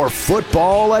Or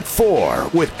Football at 4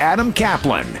 with Adam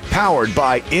Caplan, powered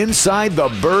by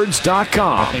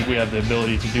InsideTheBirds.com. I think we have the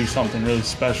ability to do something really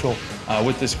special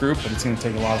with this group, but it's going to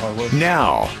take a lot of hard work.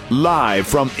 Now, live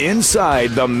from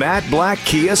inside the Matt Black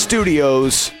Kia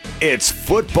Studios, it's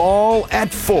Football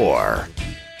at 4.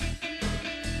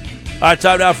 All right,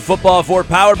 time now for Football at 4,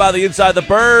 powered by the Inside the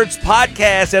Birds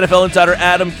podcast. NFL insider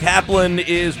Adam Caplan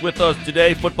is with us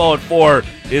today. Football at 4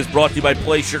 is brought to you by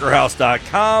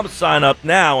PlaySugarHouse.com. Sign up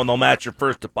now, and they'll match your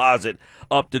first deposit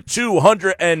up to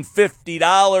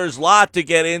 $250. Lot to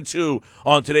get into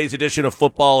on today's edition of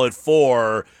Football at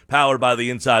 4, powered by the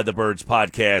Inside the Birds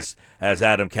podcast, as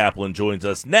Adam Caplan joins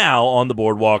us now on the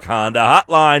Boardwalk Honda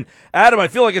Hotline. Adam, I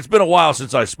feel like it's been a while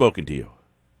since I've spoken to you.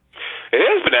 It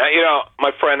has been,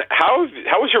 my friend, how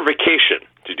was your vacation?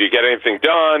 Did you get anything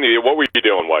done? What were you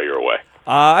doing while you were away?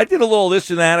 I did a little this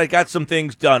and that. I got some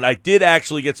things done. I did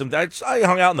actually get some. I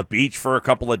hung out on the beach for a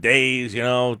couple of days,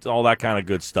 all that kind of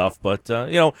good stuff. But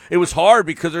it was hard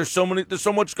because there's so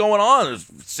much going on. There's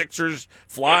Sixers,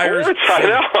 Flyers. I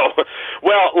know.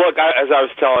 Well, look, as I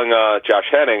was telling Josh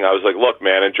Henning, I was like, look,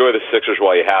 man, enjoy the Sixers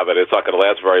while you have it. It's not going to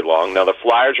last very long. Now the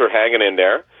Flyers are hanging in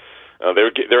there.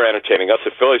 They're entertaining us. The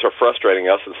Phillies are frustrating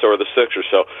us, and so are the Sixers.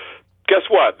 So, guess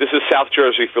what? This is South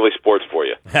Jersey Philly sports for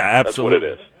you. Absolutely. That's what it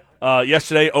is.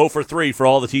 Yesterday, 0 for 3 for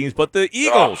all the teams, but the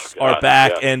Eagles are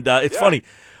back, and it's funny.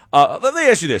 Let me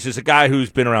ask you this. As a guy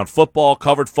who's been around football,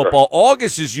 covered football, sure.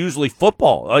 August is usually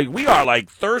football. We are,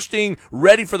 thirsting,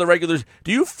 ready for the regulars.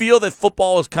 Do you feel that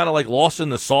football is kind of, lost in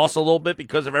the sauce a little bit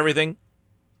because of everything?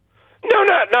 No,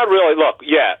 not really. Look,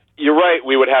 yeah, you're right.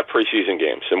 We would have preseason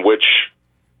games, in which...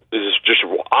 This is just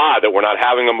odd that we're not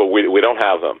having them, but we don't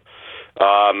have them.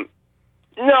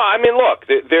 No, I mean, look,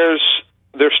 there's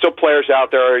still players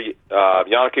out there.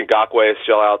 Yannick Ngakoue is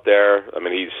still out there. I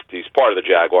mean, he's part of the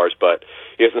Jaguars, but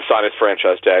he hasn't signed his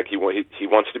franchise tag. He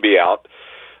wants to be out.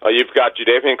 You've got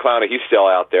Jadeveon Clowney. He's still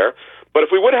out there. But if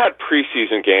we would have had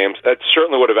preseason games, that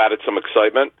certainly would have added some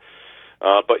excitement.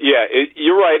 But yeah,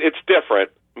 you're right. It's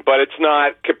different, but it's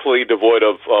not completely devoid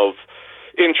of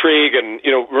intrigue. And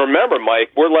remember,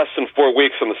 Mike, we're less than 4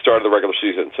 weeks from the start of the regular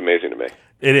season. It's amazing to me.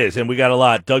 It is, and we got a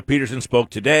lot. Doug Peterson spoke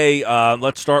today.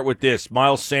 Let's start with this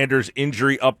Miles Sanders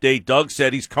injury update. Doug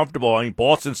said he's comfortable. I mean,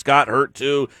 Boston Scott hurt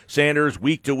too, Sanders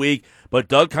week to week, but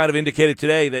Doug kind of indicated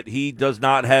today that he does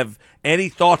not have any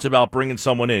thoughts about bringing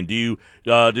someone in.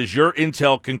 Does your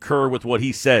intel concur with what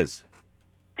he says?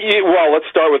 Yeah, well, let's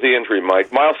start with the injury,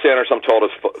 Mike. Miles Sanders, I'm told,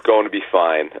 is going to be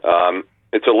fine.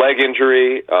 It's a leg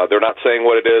injury. They're not saying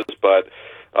what it is, but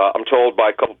I'm told by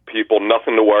a couple of people,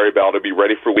 nothing to worry about. It'll be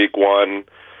ready for week 1.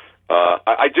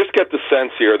 I just get the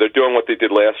sense here they're doing what they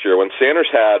did last year when Sanders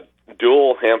had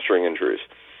dual hamstring injuries.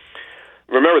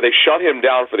 Remember, they shut him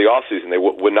down for the offseason. They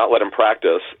would not let him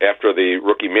practice after the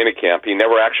rookie minicamp. He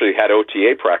never actually had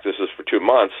OTA practices for 2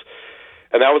 months,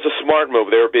 and that was a smart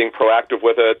move. They were being proactive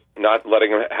with it, not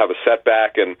letting him have a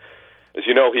setback, and as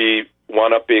you know, he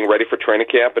wound up being ready for training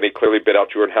camp, and he clearly bid out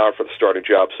Jordan Howard for the starting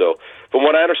job. So from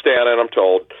what I understand, and I'm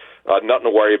told, nothing to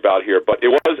worry about here. But it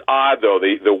was odd, though,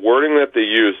 the wording that they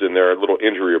used in their little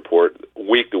injury report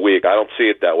week to week. I don't see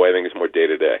it that way. I think it's more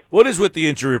day-to-day. What is with the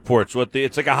injury reports?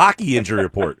 It's like a hockey injury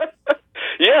report.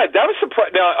 Yeah, that was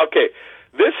surprising. Now, okay,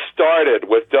 this started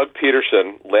with Doug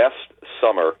Peterson last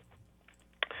summer.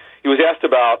 He was asked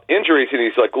about injuries, and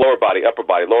he's like, lower body, upper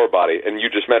body, lower body, and you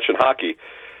just mentioned hockey.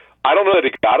 I don't know that he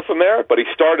got it from there, but he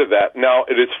started that. Now,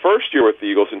 in his first year with the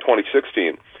Eagles in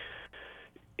 2016,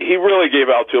 he really gave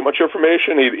out too much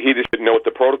information. He just didn't know what the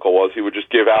protocol was. He would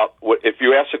just give out, if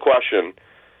you asked a question,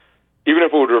 even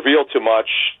if it would reveal too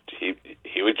much, he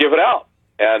would give it out.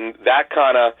 And that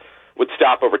kind of would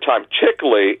stop over time,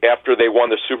 particularly after they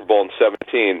won the Super Bowl in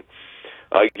 2017.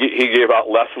 He gave out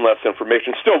less and less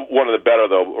information. Still one of the better,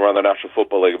 though, around the National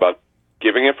Football League about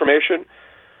giving information.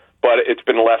 But it's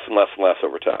been less and less and less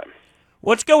over time.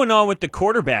 What's going on with the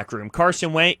quarterback room?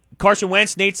 Carson Wentz,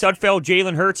 Nate Sudfeld,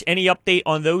 Jalen Hurts. Any update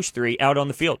on those three out on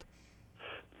the field?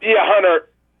 Yeah, Hunter,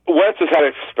 Wentz has had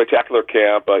a spectacular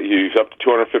camp. He's up to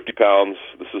 250 pounds.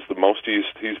 This is the most he's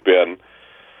been.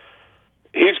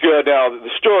 He's good. Now, the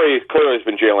story clearly has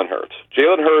been Jalen Hurts.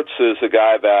 Jalen Hurts is a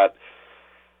guy that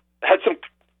had some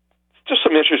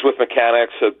issues with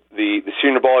mechanics. The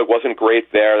Senior Bowl, he wasn't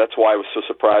great there. That's why it was so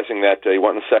surprising that he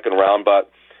went in the second round. But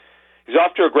he's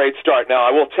off to a great start. Now,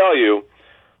 I will tell you,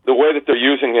 the way that they're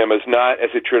using him is not as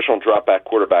a traditional drop-back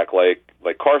quarterback like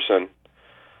Carson.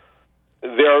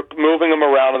 They're moving him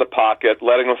around in the pocket,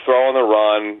 letting him throw on the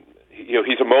run.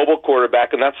 He's a mobile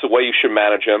quarterback, and that's the way you should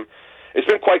manage him. It's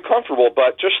been quite comfortable,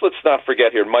 but just let's not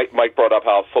forget here, Mike brought up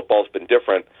how football's been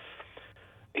different.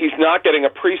 he's not getting a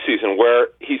preseason where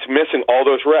he's missing all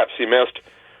those reps. He missed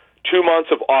 2 months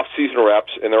of off-season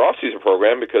reps in their off-season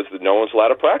program because no one's allowed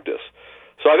to practice.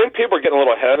 So I think people are getting a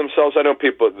little ahead of themselves. I know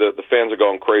the fans are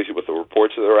going crazy with the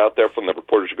reports that are out there from the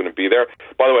reporters who are going to be there.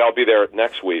 By the way, I'll be there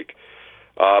next week.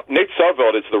 Nate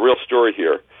Sudfeld is the real story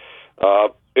here.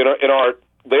 In our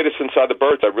latest Inside the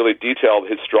Birds, I really detailed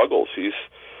his struggles. He's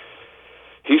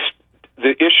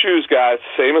the issues, guys,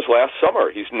 same as last summer.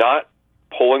 He's not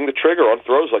pulling the trigger on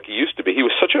throws like he used to be. He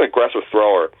was such an aggressive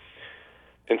thrower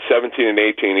in 17 and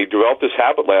 18. He developed this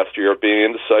habit last year of being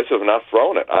indecisive and not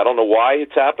throwing it. I don't know why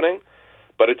it's happening,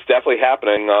 but it's definitely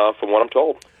happening from what I'm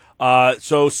told.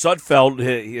 So Sudfeld,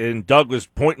 and Doug was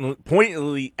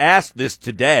pointedly asked this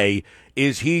today,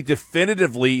 is he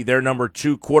definitively their number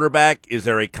 2 quarterback? Is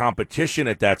there a competition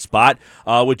at that spot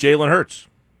with Jalen Hurts?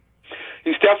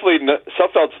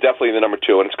 Sudfeld's definitely the number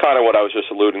 2, and it's kind of what I was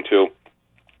just alluding to.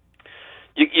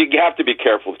 You have to be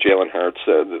careful with Jalen Hurts.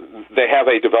 They have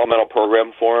a developmental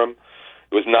program for him.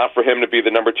 It was not for him to be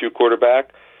the number 2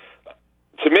 quarterback.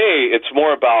 To me, it's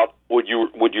more about would you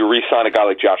re-sign a guy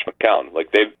like Josh McCown?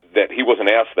 Like that he wasn't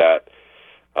asked that,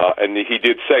 and he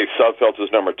did say Sudfeld's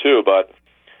is number 2, but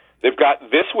they've got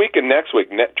this week and next week.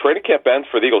 Training camp ends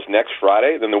for the Eagles next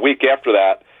Friday. Then the week after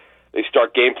that, they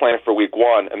start game planning for week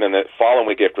 1, and then the following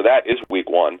week after that is week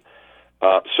 1.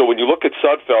 So when you look at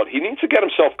Sudfeld, he needs to get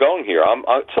himself going here.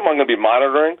 Someone I'm going to be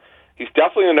monitoring. He's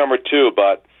definitely the number 2,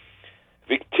 but if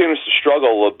he continues to struggle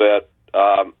a little bit,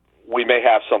 we may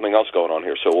have something else going on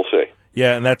here, so we'll see.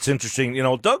 Yeah, and that's interesting. You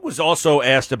know, Doug was also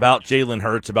asked about Jalen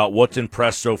Hurts, about what's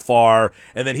impressed so far,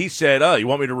 and then he said, you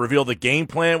want me to reveal the game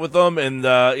plan with them? And,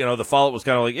 the follow-up was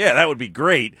kind of like, yeah, that would be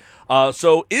great.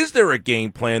 So is there a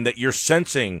game plan that you're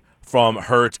sensing from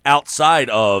Hurts outside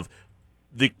of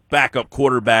the backup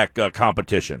quarterback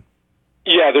competition?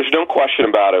 Yeah, there's no question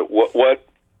about it. What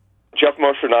Jeff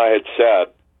Mosher and I had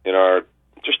said in our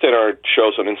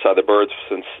shows on Inside the Birds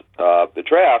since the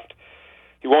draft,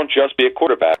 he won't just be a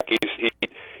quarterback.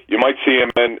 You might see him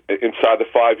inside the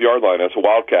 5-yard line as a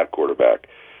wildcat quarterback.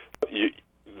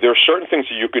 There are certain things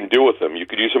that you can do with him. You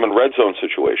could use him in red zone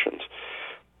situations.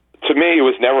 To me, it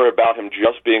was never about him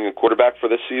just being a quarterback for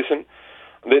this season.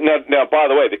 Now, by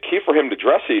the way, the key for him to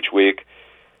dress each week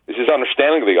is his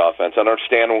understanding of the offense and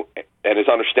his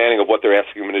understanding of what they're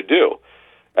asking him to do.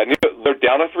 And they're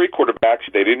down to 3 quarterbacks.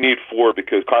 They didn't need 4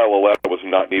 because Kyle Aletta was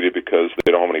not needed because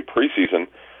they don't have any preseason.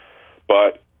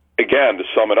 But, again, to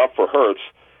sum it up for Hurts,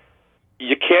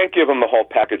 you can't give him the whole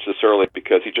package this early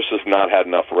because he just has not had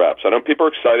enough reps. I know people are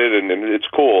excited, and it's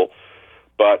cool,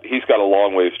 but he's got a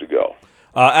long ways to go.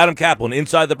 Adam Caplan,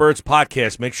 Inside the Birds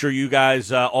podcast. Make sure you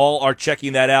guys all are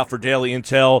checking that out for daily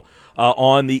intel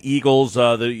on the Eagles,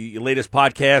 the latest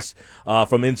podcast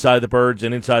from Inside the Birds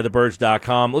and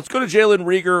InsideTheBirds.com. Let's go to Jalen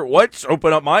Reagor. What's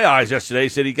opened up my eyes yesterday? He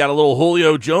said he got a little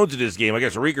Julio Jones in his game. I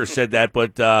guess Reagor said that,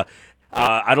 but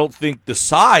I don't think the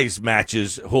size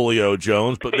matches Julio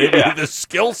Jones, but maybe the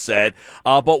skill set.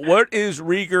 But what is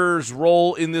Reagor's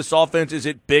role in this offense? Is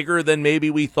it bigger than maybe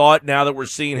we thought now that we're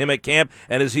seeing him at camp?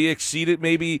 And has he exceeded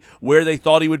maybe where they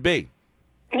thought he would be?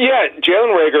 Yeah,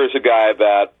 Jalen Reagor is a guy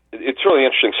that it's really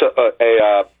interesting. So,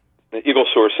 an Eagle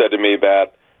source said to me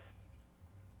that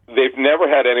they've never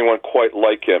had anyone quite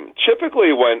like him.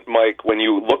 Typically, when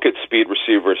you look at speed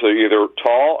receivers, they're either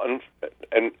tall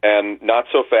and not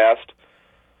so fast,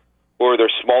 or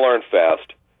they're smaller and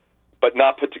fast, but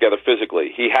not put together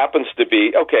physically. He happens to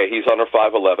be, he's under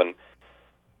 5'11",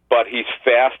 but he's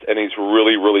fast and he's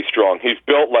really, really strong. He's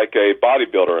built like a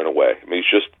bodybuilder in a way. I mean, he's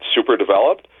just super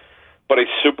developed, but he's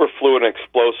super fluid and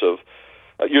explosive.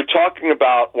 You're talking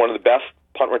about one of the best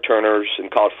punt returners in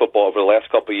college football over the last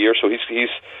couple of years, so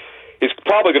he's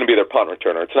probably going to be their punt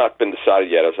returner. It's not been decided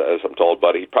yet, as I'm told,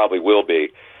 but he probably will be.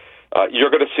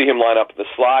 You're going to see him line up in the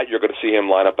slot. You're going to see him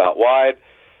line up out wide.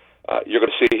 You're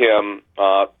going to see him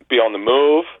be on the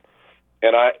move,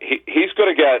 and he's going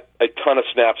to get a ton of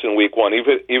snaps in week 1,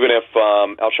 even if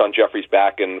Alshon Jeffrey's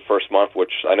back in the first month,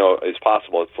 which I know is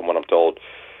possible from what I'm told.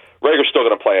 Reagor's still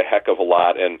going to play a heck of a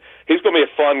lot, and he's going to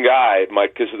be a fun guy,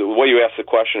 Mike, because the way you ask the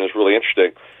question is really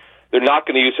interesting. They're not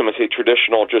going to use him as a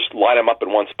traditional just line him up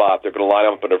in one spot. They're going to line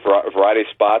him up in a variety of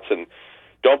spots, and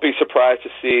don't be surprised to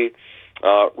see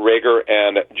Reagor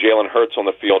and Jalen Hurts on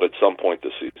the field at some point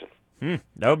this season.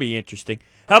 That would be interesting.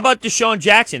 How about Deshaun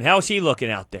Jackson? How's he looking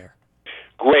out there?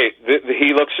 Great.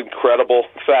 He looks incredible.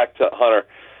 In fact, Hunter,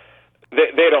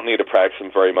 they don't need to practice him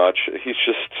very much. He's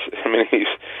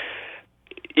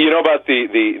you know about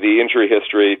the injury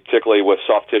history, particularly with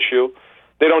soft tissue.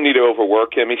 They don't need to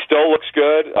overwork him. He still looks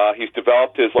good. He's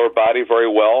developed his lower body very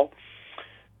well.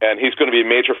 and he's going to be a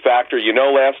major factor.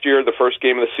 Last year, the first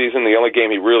game of the season, the only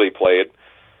game he really played,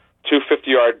 2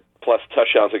 50-yard-plus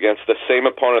touchdowns against the same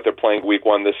opponent they're playing week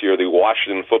 1 this year, the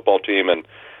Washington football team, and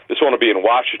this one will be in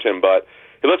Washington, but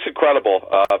he looks incredible.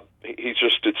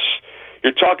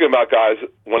 You're talking about guys,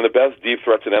 one of the best deep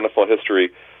threats in NFL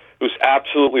history, who's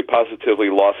absolutely positively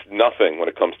lost nothing when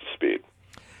it comes to speed.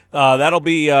 That'll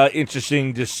be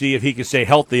interesting to see if he can stay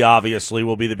healthy, obviously,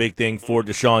 will be the big thing for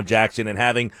Deshaun Jackson, and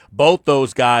having both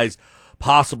those guys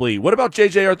possibly. What about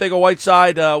J.J.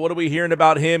 Arcega-Whiteside? What are we hearing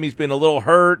about him? He's been a little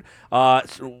hurt.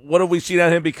 What have we seen out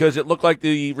of him? Because it looked like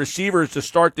the receivers to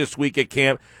start this week at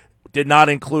camp did not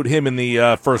include him in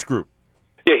the first group.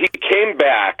 Yeah, he came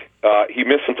back. He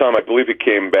missed some time. I believe he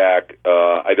came back.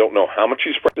 I don't know how much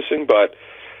he's practicing, but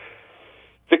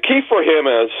the key for him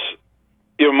is,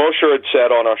 Mosher had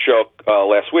said on our show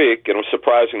last week, and it was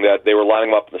surprising that they were lining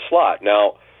him up in the slot.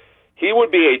 Now, he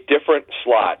would be a different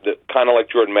slot, kind of like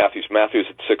Jordan Matthews. Matthews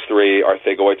at 6'3",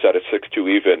 Arcega-Whiteside at 6'2"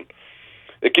 even.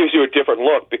 It gives you a different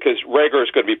look because Reagor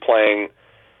is going to be playing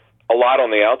a lot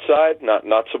on the outside,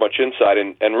 not so much inside.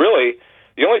 And really,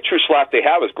 the only true slot they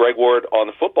have is Greg Ward on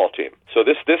the football team. So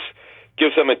this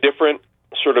gives them a different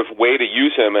sort of way to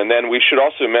use him. And then we should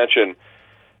also mention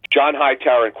John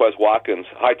Hightower and Quez Watkins.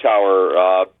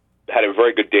 Hightower had a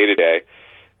very good day today.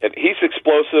 And he's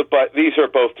explosive, but these are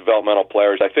both developmental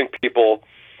players. I think I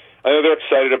know they're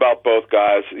excited about both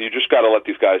guys. You just got to let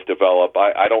these guys develop.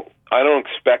 I don't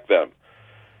expect them.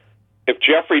 If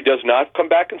Jeffrey does not come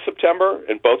back in September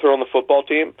and both are on the football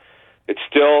team, it's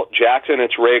still Jackson,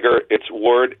 it's Reagor, it's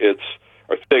Ward, it's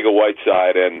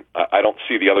Arcega-Whiteside, and I don't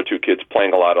see the other two kids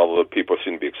playing a lot, although people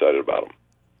seem to be excited about them.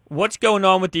 What's going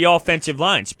on with the offensive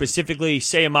line, specifically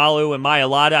Sayamalu and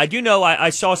Mailata? I do know I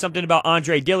saw something about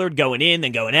Andre Dillard going in,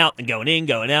 then going out, then going in,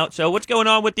 going out. So what's going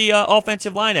on with the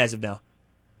offensive line as of now?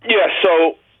 Yeah,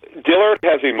 so Dillard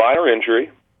has a minor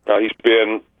injury. He's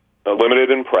been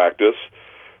limited in practice.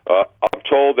 I'm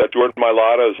told that Jordan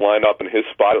Mailata is lined up in his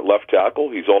spot at left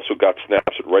tackle. He's also got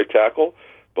snaps at right tackle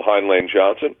behind Lane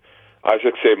Johnson.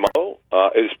 Isaac Sayamalu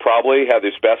is probably had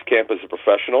his best camp as a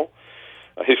professional.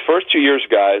 His first 2 years,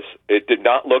 guys, it did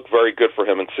not look very good for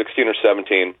him in 16 or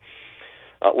 17.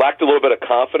 Lacked a little bit of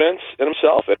confidence in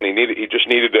himself, and he just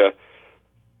needed to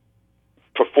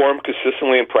perform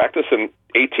consistently in practice, and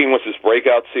 18 was his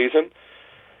breakout season.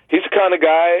 He's the kind of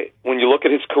guy, when you look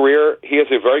at his career, he has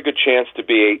a very good chance to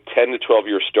be a 10 to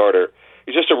 12-year starter.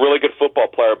 He's just a really good football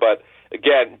player, but,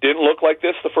 again, didn't look like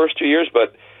this the first 2 years,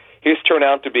 but he's turned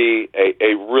out to be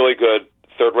a really good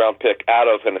third-round pick out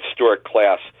of an historic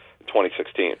class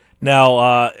 2016.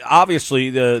 Now, obviously,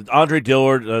 the Andre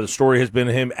Dillard, the story has been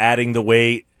him adding the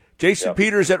weight. Jason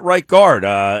Peters at right guard.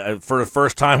 For the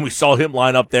first time, we saw him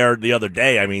line up there the other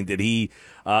day. I mean, did he?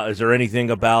 Is there anything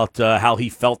about how he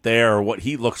felt there or what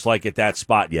he looks like at that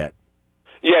spot yet?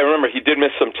 Yeah, remember, he did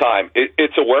miss some time.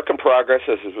 It's a work in progress,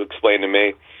 as was explained to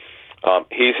me.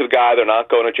 He's the guy. They're not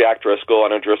going to Jack Driscoll. I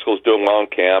know Driscoll's doing well in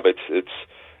camp. It's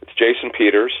Jason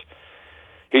Peters.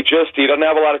 He doesn't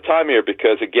have a lot of time here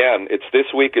because, again, it's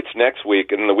this week, it's next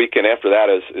week, and the weekend after that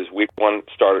is week one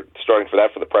starting for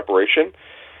that for the preparation.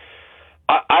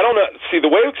 I don't know. See, the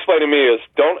way to explain to me is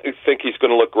don't think he's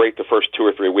going to look great the first 2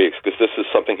 or 3 weeks because this is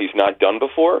something he's not done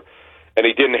before, and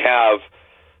he didn't have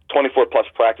 24-plus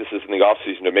practices in the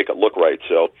offseason to make it look right.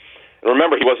 So, and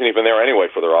remember, he wasn't even there anyway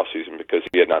for their offseason because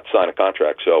he had not signed a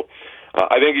contract. So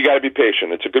I think you got to be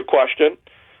patient. It's a good question.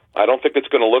 I don't think it's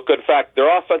going to look good. In fact,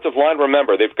 their offensive line,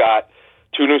 remember, they've got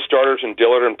 2 new starters in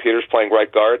Dillard and Peters playing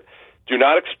right guard. Do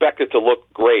not expect it to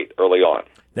look great early on.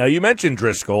 Now, you mentioned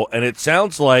Driscoll, and it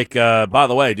sounds like, by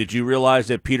the way, did you realize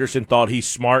that Peterson thought he's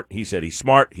smart? He said he's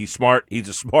smart, he's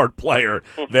a smart player,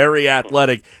 very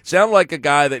athletic. Sound like a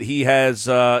guy that he has,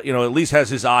 at least has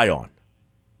his eye on.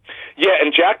 Yeah,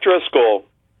 and Jack Driscoll,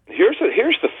 here's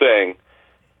the thing.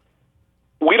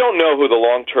 We don't know who the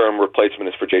long-term replacement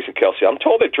is for Jason Kelce. I'm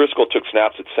told that Driscoll took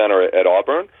snaps at center at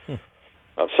Auburn.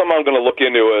 Something I'm going to look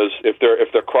into is if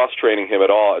they're cross-training him at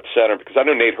all at center, because I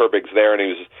know Nate Herbig's there, and he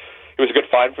was a good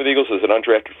find for the Eagles as an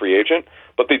undrafted free agent,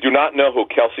 but they do not know who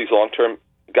Kelce's long-term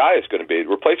guy is going to be,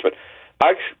 replacement.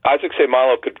 Isaac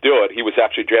Sayamalu could do it. He was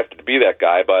actually drafted to be that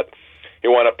guy, but he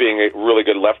wound up being a really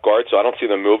good left guard, so I don't see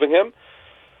them moving him.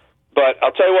 But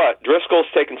I'll tell you what, Driscoll's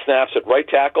taking snaps at right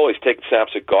tackle, he's taking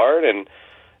snaps at guard, and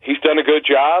he's done a good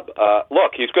job.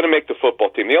 Look, he's going to make the football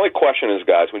team. The only question is,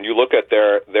 guys, when you look at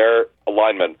their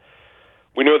alignment,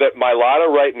 we know that Mailata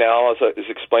right now, is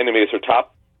explained to me, is their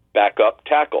top backup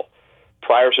tackle.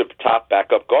 Pryor's a top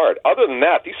backup guard. Other than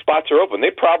that, these spots are open.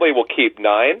 They probably will keep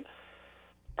 9.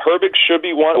 Herbig should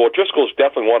be one. Well, Driscoll's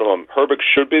definitely one of them. Herbig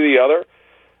should be the other.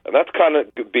 And that's kind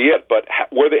of be it, but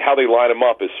how they line them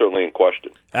up is certainly in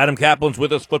question. Adam Caplan's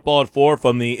with us, Football at 4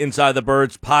 from the Inside the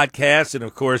Birds podcast, and,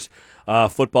 of course,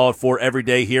 Football at 4 every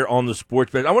day here on the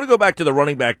Sports Bench. I want to go back to the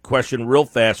running back question real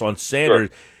fast on Sanders.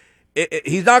 Sure.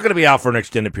 He's not going to be out for an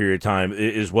extended period of time,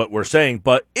 is what we're saying.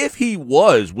 But if he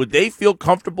was, would they feel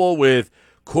comfortable with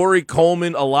Corey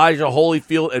Coleman, Elijah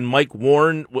Holyfield, and Mike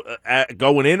Warren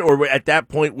going in? Or at that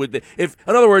point, in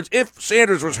other words, if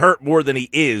Sanders was hurt more than he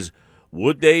is,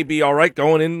 would they be all right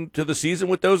going into the season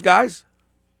with those guys?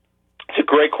 It's a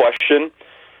great question.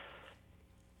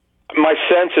 My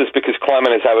sense is because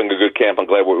Clement is having a good camp, I'm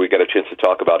glad we got a chance to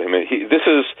talk about him.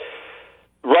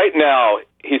 Right now,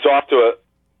 he's off to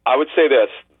I would say this,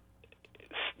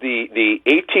 the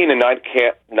 18 and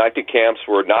 19 camps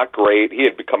were not great. He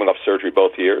had been coming off surgery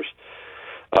both years.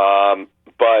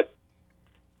 But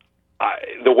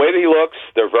the way that he looks,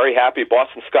 they're very happy.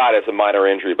 Boston Scott has a minor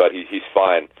injury, but he's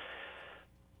fine.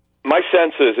 My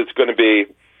sense is they're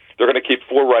going to keep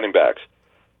 4 running backs.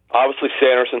 Obviously,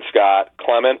 Sanders and Scott,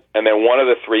 Clement, and then one of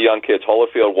the 3 young kids,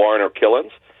 Holyfield, Warren, or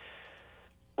Killens.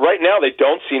 Right now, they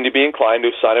don't seem to be inclined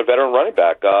to sign a veteran running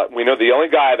back. We know the only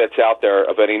guy that's out there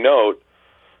of any note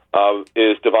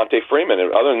is Devontae Freeman.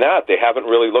 And other than that, they haven't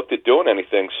really looked at doing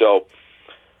anything. So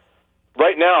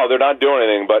right now, they're not doing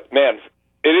anything. But, man,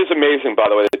 it is amazing, by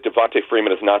the way, that Devontae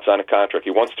Freeman has not signed a contract.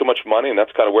 He wants too much money, and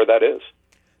that's kind of where that is.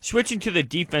 Switching to the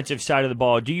defensive side of the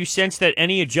ball, do you sense that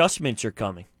any adjustments are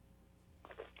coming?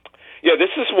 Yeah, this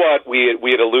is what we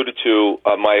had alluded to,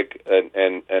 Mike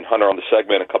and Hunter, on the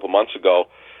segment a couple months ago,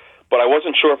 but I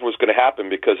wasn't sure if it was going to happen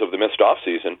because of the missed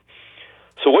offseason.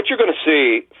 So what you're going to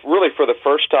see, really for the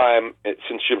first time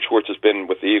since Jim Schwartz has been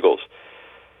with the Eagles,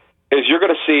 is you're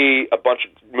going to see a bunch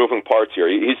of moving parts here.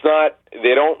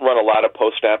 They don't run a lot of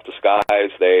post-snap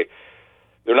disguise. They're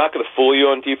not going to fool you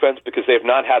on defense because they've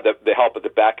not had the help at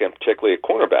the back end, particularly at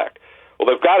cornerback. Well,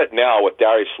 they've got it now with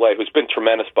Darius Slay, who's been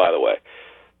tremendous, by the way.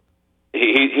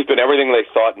 He's been everything they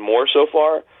thought and more so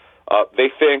far.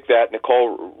 They think that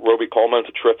Roby Coleman's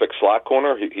a terrific slot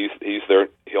corner. He's there.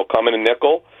 He'll come in a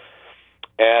nickel.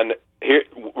 And here,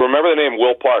 remember the name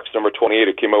Will Parks, number 28,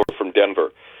 who came over from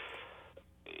Denver.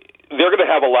 They're going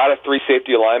to have a lot of 3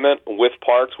 safety alignment with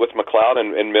Parks, with McLeod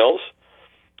and Mills.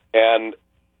 And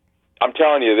I'm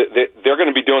telling you, they're going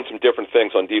to be doing some different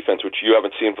things on defense, which you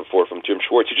haven't seen before from Jim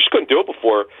Schwartz. You just couldn't do it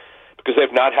before because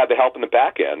they've not had the help in the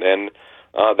back end. And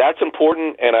that's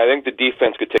important, and I think the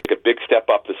defense could take a big step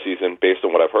up this season based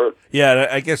on what I've heard. Yeah,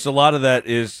 I guess a lot of that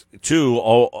is, too,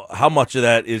 how much of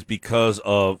that is because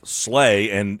of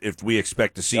Slay and if we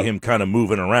expect to see him kind of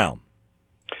moving around.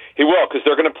 He will, because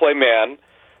they're going to play man.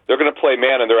 They're going to play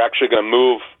man, and they're actually going to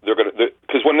move.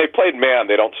 Because when they played man,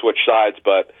 they don't switch sides,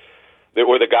 but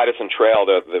or the guy that's in trail,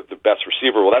 the best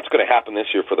receiver. Well, that's going to happen this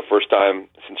year for the first time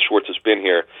since Schwartz has been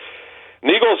here. And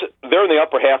the Eagles, they're in the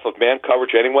upper half of man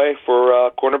coverage anyway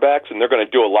for cornerbacks, and they're going to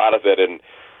do a lot of it. And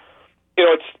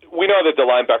we know that the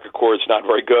linebacker core is not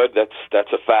very good.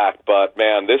 That's a fact. But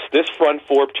man, this front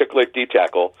 4, particularly at D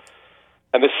tackle,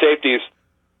 and the safeties,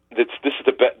 this is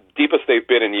the deepest they've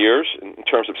been in years in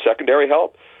terms of secondary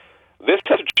help. This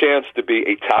has a chance to be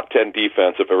a top 10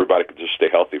 defense if everybody could just stay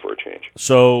healthy for a change.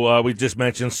 So we just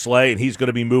mentioned Slay, and he's going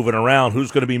to be moving around. Who's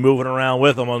going to be moving around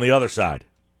with him on the other side?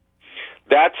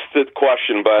 That's the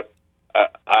question, but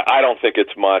I don't think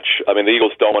it's much. I mean, the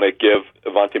Eagles don't want to give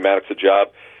Avonte Maddox a job.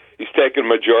 He's taken a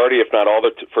majority, if not all,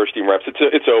 the first-team reps.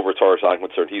 It's over as far as I'm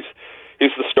concerned. He's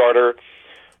the starter.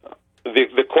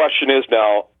 The question is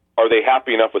now, are they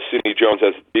happy enough with Sidney Jones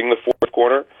as being the 4th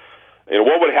corner? And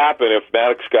what would happen if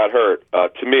Maddox got hurt?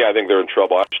 To me, I think they're in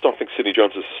trouble. I just don't think Sidney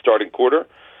Jones is a starting quarter.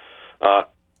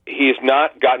 He has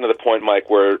not gotten to the point, Mike,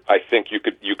 where I think you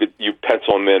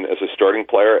pencil him in as a starting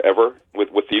player ever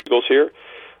with the Eagles here.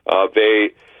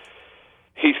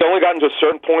 He's only gotten to a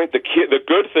certain point. The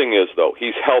good thing is, though,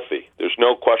 he's healthy. There's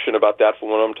no question about that from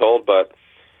what I'm told, but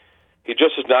he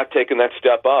just has not taken that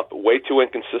step up. Way too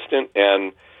inconsistent,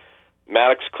 and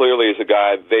Maddox clearly is a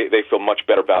guy they feel much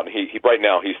better about, and he right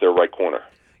now he's their right corner.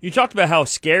 You talked about how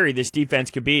scary this defense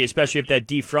could be, especially if that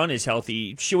D front is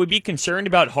healthy. Should we be concerned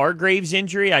about Hargrave's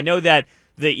injury? I know that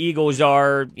the Eagles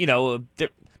are, they're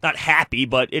not happy,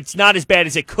 but it's not as bad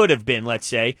as it could have been, let's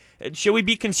say. Should we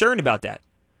be concerned about that?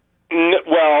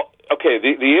 Well, okay,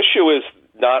 the issue is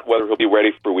not whether he'll be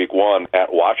ready for Week 1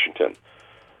 at Washington.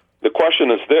 The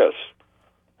question is this: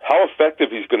 how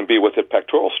effective he's going to be with a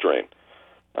pectoral strain.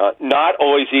 Not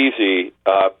always easy.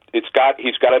 He's got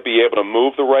to be able to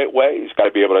move the right way. He's got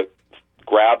to be able to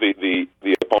grab the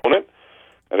opponent,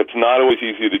 and it's not always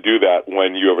easy to do that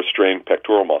when you have a strained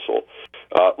pectoral muscle.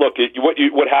 Look,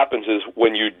 what happens is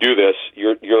when you do this,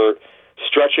 you're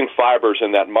stretching fibers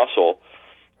in that muscle,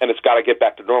 and it's got to get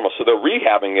back to normal. So they're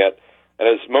rehabbing it, and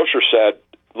as Mosher said,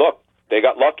 look, they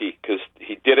got lucky because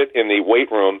he did it in the weight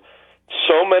room.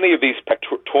 So many of these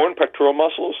torn pectoral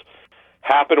muscles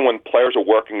happen when players are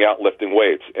working out lifting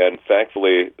weights, and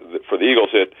thankfully for the Eagles,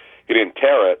 he didn't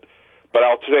tear it. But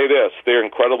I'll say this, they're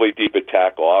incredibly deep at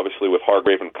tackle, obviously with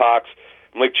Hargrave and Cox.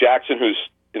 Malik Jackson, who's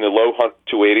in the low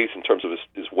 280s in terms of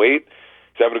his weight,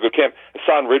 he's having a good camp.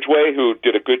 Hassan Ridgway, who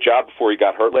did a good job before he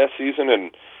got hurt last season,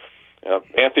 and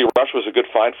Anthony Rush was a good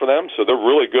find for them, so they're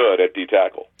really good at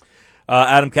D-tackle.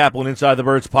 Adam Caplan, Inside the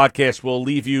Birds podcast, will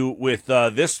leave you with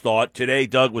this thought. Today,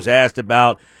 Doug was asked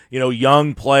about,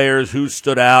 young players who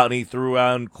stood out, and he threw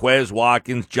out Quez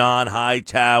Watkins, John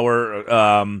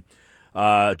Hightower,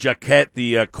 Jaquette,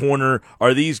 the corner.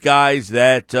 Are these guys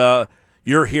that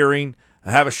you're hearing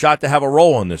have a shot to have a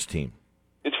role on this team?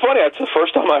 It's funny. It's the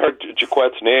first time I heard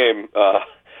Jaquette's name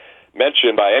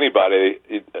mentioned by anybody,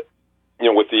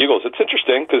 with the Eagles. It's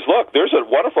interesting because, look, there's a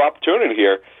wonderful opportunity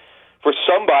here for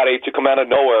somebody to come out of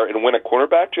nowhere and win a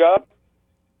cornerback job.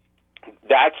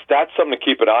 That's something to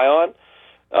keep an eye on.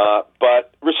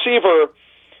 But receiver,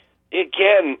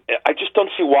 again, I just don't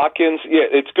see Watkins. Yeah,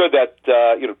 it's good that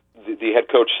the head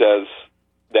coach says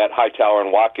that Hightower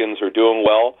and Watkins are doing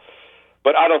well,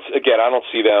 but I don't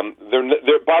see them.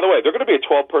 They're by the way, they're going to be a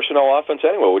 12 personnel offense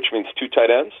anyway, which means 2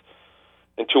 tight ends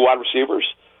and 2 wide receivers.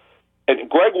 And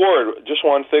Greg Ward, just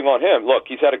one thing on him. Look,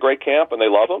 he's had a great camp and they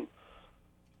love him,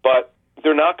 but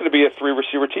they're not going to be a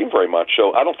 3-receiver team very much,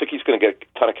 so I don't think he's going to get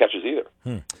a ton of catches either.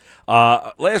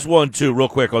 Last one, too, real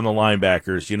quick on the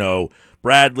linebackers.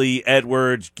 Bradley,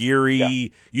 Edwards, Geary, Yeah.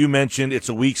 You mentioned it's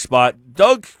a weak spot.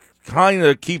 Doug kind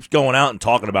of keeps going out and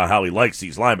talking about how he likes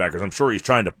these linebackers. I'm sure he's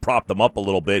trying to prop them up a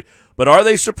little bit, but are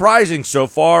they surprising so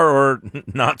far or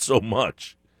not so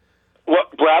much? Well,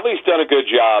 Bradley's done a good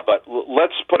job, but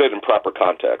let's put it in proper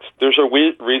context. There's a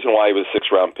reason why he was a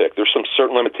 6th-round pick. There's some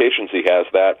certain limitations he has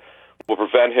that will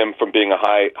prevent him from being a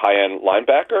high-end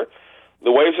linebacker.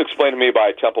 The way it was explained to me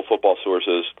by Temple football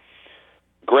sources,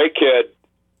 great kid,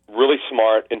 really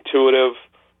smart, intuitive,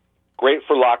 great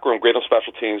for locker room, great on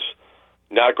special teams,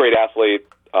 not a great athlete.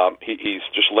 He's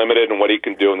just limited in what he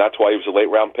can do, and that's why he was a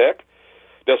late-round pick.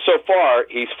 Now, so far,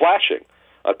 he's flashing.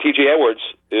 T.J. Edwards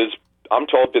is, I'm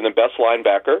told, been the best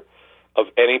linebacker of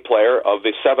any player of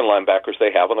the 7 linebackers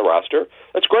they have on the roster.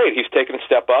 That's great. He's taken a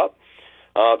step up.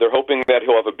 They're hoping that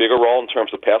he'll have a bigger role in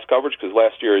terms of pass coverage because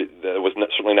last year it was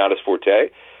certainly not his forte.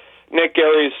 Nick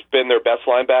Gary's been their best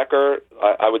linebacker,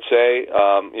 I would say,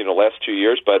 last 2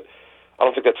 years, but I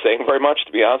don't think that's saying very much,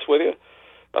 to be honest with you.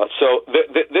 So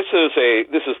this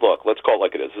is look, let's call it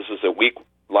like it is. This is a weak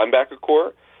linebacker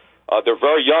core. They're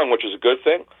very young, which is a good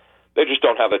thing. They just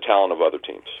don't have the talent of other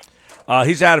teams.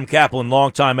 He's Adam Caplan,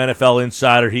 longtime NFL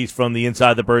insider. He's from the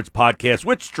Inside the Birds podcast,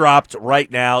 which dropped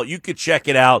right now. You could check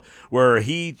it out where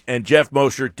he and Jeff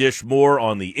Mosher dish more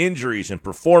on the injuries and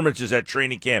performances at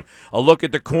training camp. A look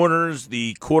at the corners,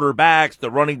 the quarterbacks, the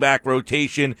running back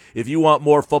rotation. If you want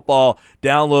more football,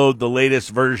 download the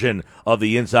latest version of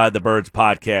the Inside the Birds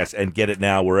podcast and get it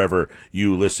now wherever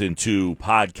you listen to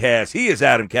podcasts. He is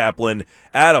Adam Caplan.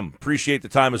 Adam, appreciate the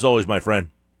time as always, my friend.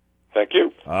 Thank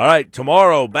you. All right,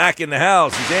 tomorrow, back in the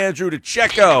house, is Andrew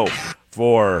DeCecco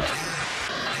for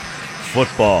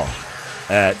Football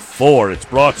at 4. It's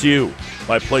brought to you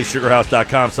by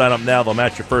PlaySugarHouse.com. Sign up now. They'll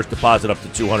match your first deposit up to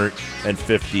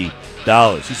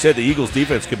 $250. He said the Eagles'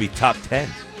 defense could be top 10.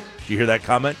 Did you hear that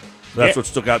comment? That's what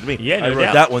stuck out to me. Yeah, no I wrote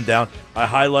doubt. that one down. I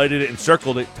highlighted it and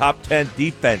circled it. Top 10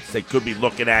 defense they could be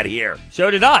looking at here.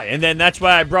 So did I, and then that's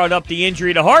why I brought up the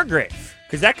injury to Hargrave,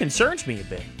 because that concerns me a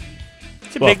bit.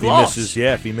 It's a big if he loss.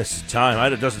 if he misses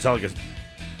time, it doesn't sound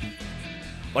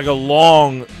like a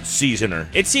long seasoner.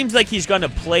 It seems like he's going to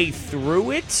play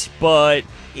through it, but,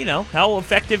 how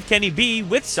effective can he be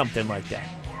with something like that?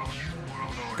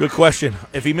 Good question.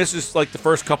 If he misses the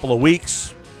first couple of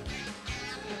weeks,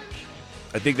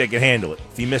 I think they can handle it.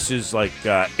 If he misses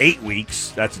 8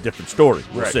 weeks, that's a different story.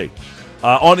 We'll see.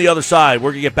 On the other side,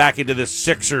 we're going to get back into this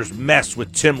Sixers mess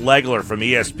with Tim Legler from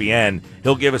ESPN.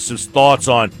 He'll give us his thoughts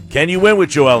on, can you win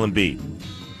with Joel Embiid?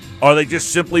 Are they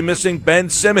just simply missing Ben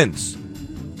Simmons?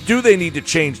 Do they need to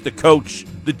change the coach,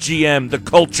 the GM, the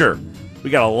culture?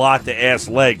 We got a lot to ask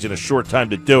Legs in a short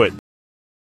time to do it.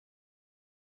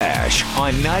 Ash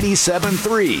on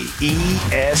 97.3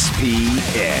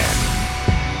 ESPN.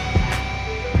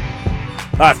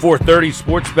 All right, 4:30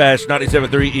 Sports Bash,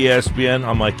 97.3 ESPN.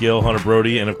 I'm Mike Gill, Hunter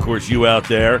Brody, and of course you out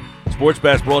there. Sports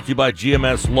Bash brought to you by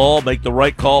GMS Law. Make the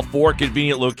right call. 4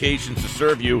 convenient locations to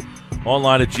serve you.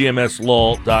 online at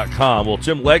gmslaw.com. Well,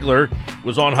 Tim Legler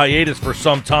was on hiatus for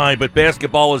some time, but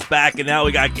basketball is back, and now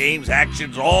we got games,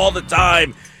 actions all the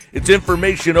time. It's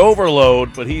information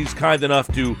overload, but he's kind enough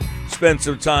to spend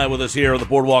some time with us here on the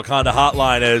Boardwalk Honda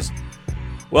Hotline as,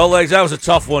 well, Legs, that was a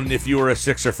tough one if you were a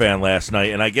Sixer fan last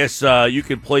night, and I guess you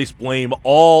can place blame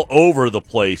all over the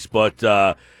place, but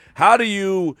how do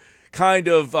you kind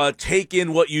of take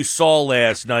in what you saw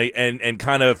last night and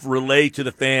kind of relay to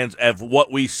the fans of what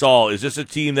we saw? Is this a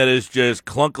team that is just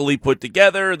clunkily put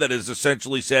together, that has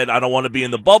essentially said, I don't want to be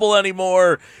in the bubble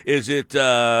anymore? Is it,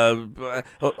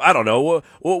 I don't know,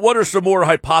 what are some more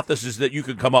hypotheses that you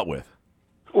could come up with?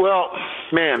 Well,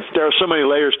 man, there are so many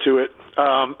layers to it.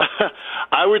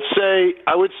 I would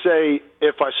say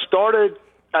if I started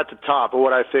at the top of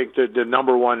what I think the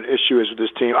number one issue is with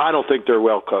this team, I don't think they're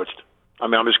well coached. I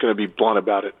mean, I'm just going to be blunt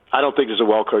about it. I don't think it's a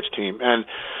well-coached team. And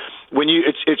when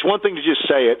it's one thing to just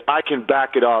say it. I can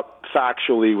back it up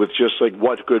factually with just like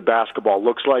what good basketball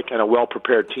looks like and a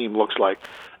well-prepared team looks like.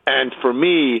 And for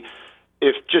me,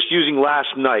 if just using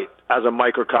last night as a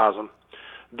microcosm,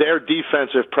 their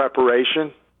defensive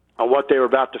preparation on what they were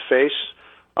about to face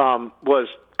was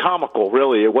comical,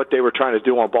 really, at what they were trying to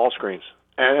do on ball screens.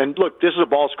 And look, this is a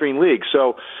ball screen league,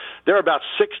 so there are about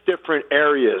 6 different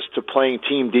areas to playing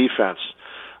team defense.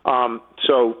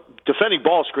 So defending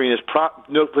ball screen is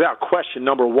without question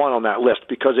number one on that list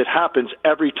because it happens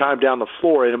every time down the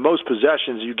floor, and in most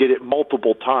possessions you get it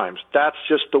multiple times. That's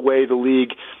just the way the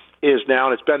league is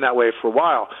now, and it's been that way for a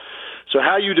while. So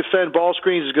how you defend ball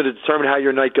screens is going to determine how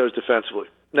your night goes defensively.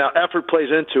 Now, effort plays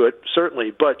into it,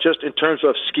 certainly, but just in terms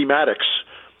of schematics,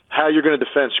 how you're going to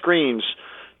defend screens,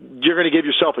 you're going to give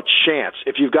yourself a chance.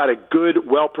 If you've got a good,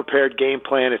 well-prepared game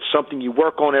plan, it's something you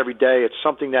work on every day. It's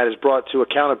something that is brought to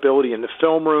accountability in the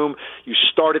film room. You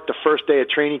start it the first day of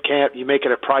training camp. You make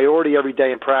it a priority every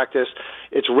day in practice.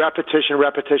 It's repetition,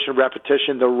 repetition,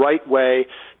 repetition, the right way,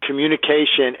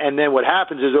 communication. And then what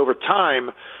happens is over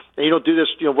time, and you don't do this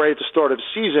right at the start of the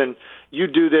season, you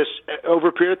do this over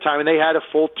a period of time, and they had a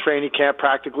full training camp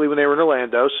practically when they were in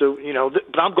Orlando. So,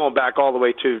 but I'm going back all the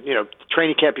way to,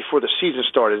 training camp before the season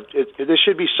started. This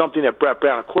should be something that Brett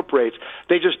Brown incorporates.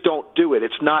 They just don't do it.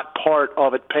 It's not part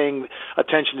of it paying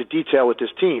attention to detail with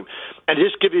this team. And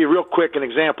just give you real quick an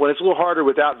example, and it's a little harder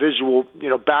without visual,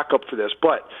 backup for this.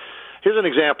 But here's an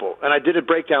example, and I did a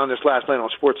breakdown on this last night on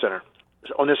SportsCenter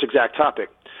on this exact topic.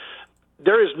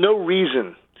 There is no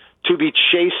reason to be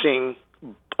chasing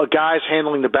guys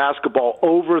handling the basketball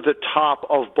over the top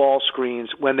of ball screens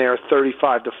when they are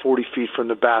 35 to 40 feet from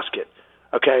the basket.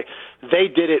 Okay? They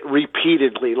did it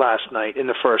repeatedly last night in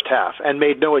the first half and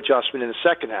made no adjustment in the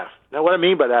second half. Now, what I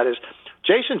mean by that is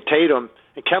Jason Tatum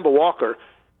and Kemba Walker,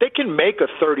 they can make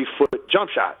a 30-foot jump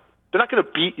shot. They're not going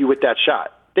to beat you with that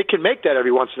shot. They can make that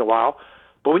every once in a while.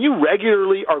 But when you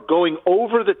regularly are going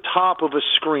over the top of a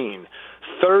screen,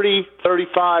 30,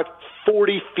 35,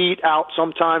 40 feet out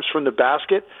sometimes from the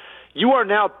basket, you are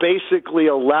now basically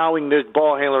allowing this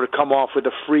ball handler to come off with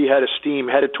a free head of steam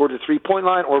headed toward the three-point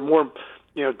line or more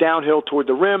downhill toward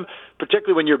the rim,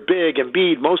 particularly when you're big and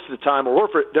Embiid most of the time or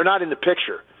Horford, they're not in the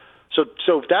picture. So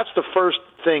that's the first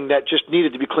thing that just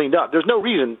needed to be cleaned up. There's no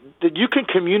reason that you can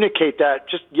communicate that,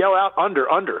 just yell out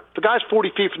under. The guy's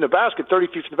 40 feet from the basket, 30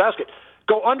 feet from the basket.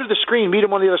 Go under the screen, meet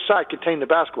him on the other side, contain the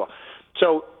basketball.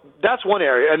 So that's one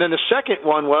area. And then the second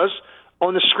one was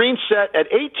on the screen set at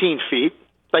 18 feet,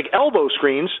 like elbow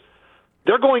screens,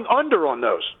 they're going under on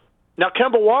those. Now,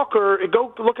 Kemba Walker,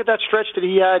 go look at that stretch that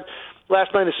he had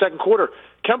last night in the second quarter.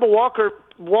 Kemba Walker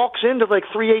walks into like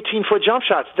 3 18-foot jump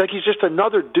shots. Like he's just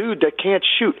another dude that can't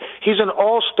shoot. He's an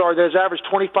all-star that has averaged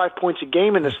 25 points a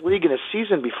game in this league in a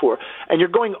season before. And you're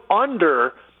going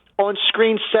under on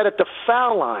screen set at the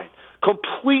foul line.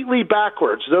 Completely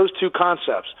backwards, those two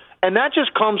concepts. And that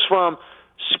just comes from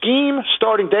scheme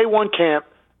starting day one camp,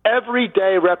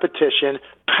 everyday repetition,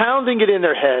 pounding it in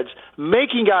their heads,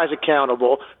 making guys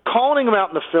accountable, calling them out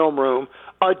in the film room,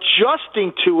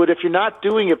 adjusting to it if you're not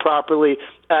doing it properly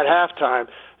at halftime.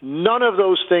 None of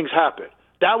those things happen.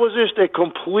 That was just a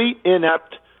complete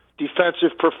inept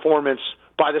defensive performance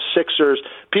by the Sixers.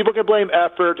 People can blame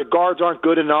effort. The guards aren't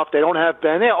good enough. They don't have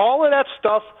Ben. All of that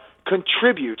stuff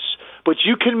contributes, but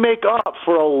you can make up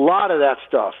for a lot of that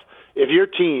stuff if your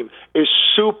team is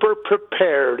super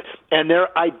prepared and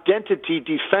their identity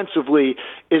defensively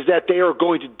is that they are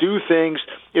going to do things,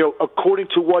 according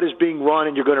to what is being run,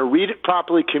 and you're going to read it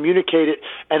properly, communicate it,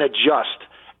 and adjust.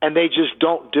 And they just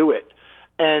don't do it.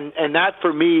 And that,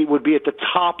 for me, would be at the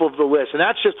top of the list. And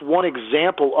that's just one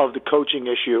example of the coaching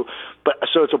issue.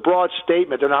 So it's a broad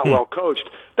statement. They're not well coached.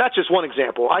 That's just one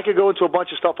example. I could go into a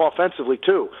bunch of stuff offensively,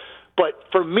 too. But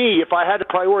for me, if I had to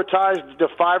prioritize the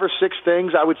 5 or 6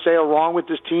 things I would say are wrong with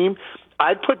this team,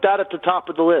 I'd put that at the top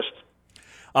of the list.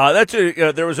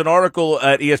 There was an article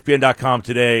at ESPN.com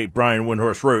today, Brian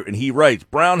Windhorst wrote, and he writes,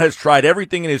 Brown has tried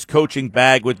everything in his coaching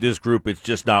bag with this group. It's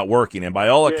just not working. And by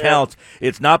all accounts,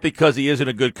 it's not because he isn't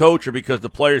a good coach or because the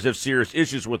players have serious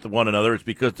issues with one another. It's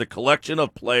because the collection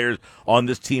of players on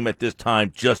this team at this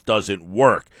time just doesn't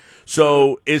work.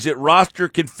 So is it roster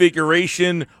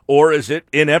configuration or is it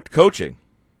inept coaching?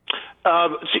 I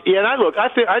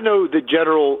know the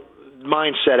general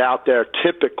mindset out there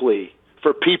typically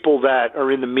for people that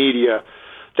are in the media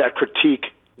that critique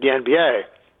the NBA,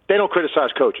 they don't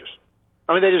criticize coaches.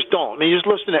 I mean, they just don't. I mean, you just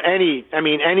listen to any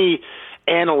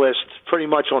analyst pretty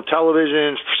much on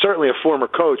television, certainly a former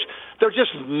coach, they're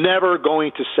just never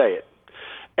going to say it.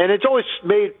 And it's always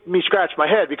made me scratch my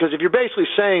head because if you're basically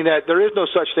saying that there is no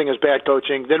such thing as bad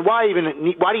coaching, then why do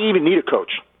you even need a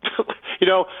coach?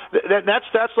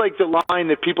 That's like the line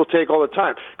that people take all the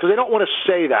time because they don't want to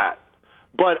say that.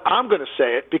 But I'm going to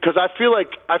say it because I feel like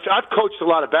I've coached a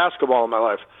lot of basketball in my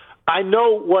life. I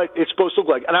know what it's supposed to look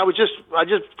like. And I just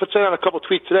put out a couple of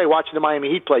tweets today watching the Miami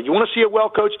Heat play. You want to see a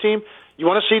well-coached team? You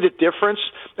want to see the difference?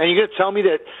 And you're going to tell me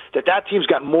that team's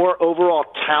got more overall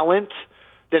talent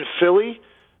than Philly?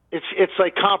 It's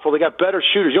like comparable. They got better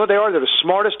shooters. You know what they are? They're the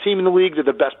smartest team in the league. They're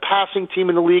the best passing team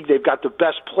in the league. They've got the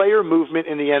best player movement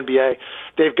in the NBA.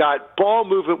 They've got ball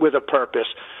movement with a purpose.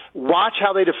 Watch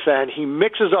how they defend. He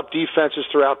mixes up defenses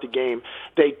throughout the game.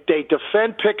 They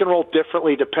defend pick and roll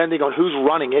differently depending on who's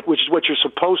running it, which is what you're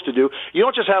supposed to do. You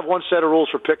don't just have one set of rules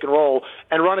for pick and roll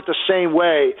and run it the same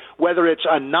way, whether it's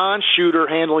a non-shooter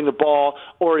handling the ball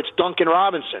or it's Duncan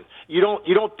Robinson. You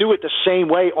don't do it the same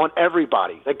way on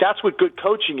everybody. Like that's what good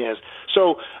coaching is.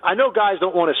 So I know guys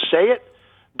don't want to say it,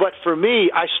 but for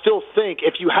me, I still think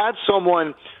if you had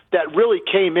someone that really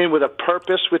came in with a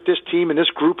purpose with this team and this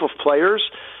group of players,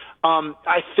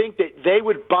 I think that they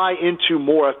would buy into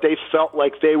more if they felt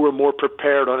like they were more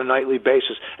prepared on a nightly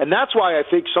basis. And that's why I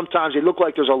think sometimes they look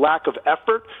like there's a lack of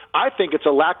effort. I think it's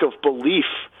a lack of belief.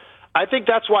 I think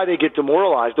that's why they get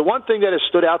demoralized. The one thing that has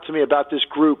stood out to me about this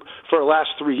group for the last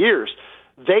 3 years,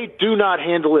 they do not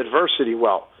handle adversity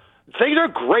well. They're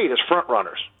great as front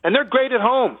runners, and they're great at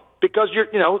home because you're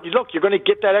going to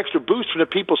get that extra boost from the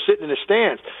people sitting in the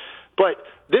stands. But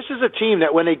this is a team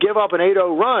that when they give up an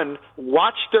 8-0 run,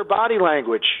 watch their body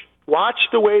language. Watch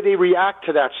the way they react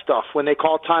to that stuff when they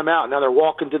call timeout. Now they're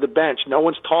walking to the bench. No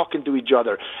one's talking to each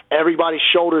other. Everybody's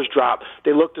shoulders drop.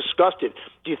 They look disgusted.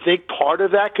 Do you think part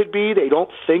of that could be they don't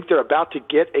think they're about to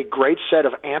get a great set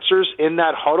of answers in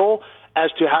that huddle as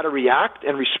to how to react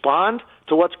and respond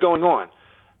to what's going on?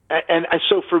 And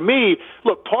so for me,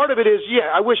 look, part of it is,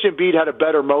 I wish Embiid had a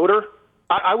better motor.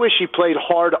 I wish he played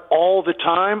hard all the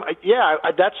time.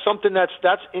 That's something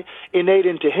that's innate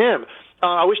into him.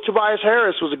 I wish Tobias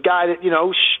Harris was a guy that,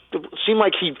 seemed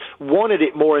like he wanted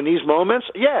it more in these moments.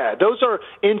 Yeah, those are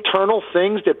internal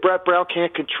things that Brett Brown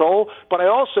can't control. But I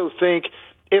also think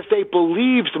if they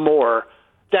believed more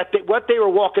that what they were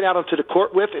walking out onto the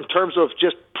court with in terms of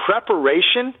just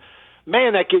preparation,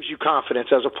 man, that gives you confidence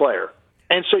as a player.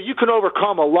 And so you can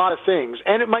overcome a lot of things,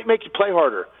 and it might make you play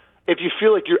harder if you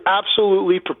feel like you're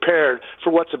absolutely prepared for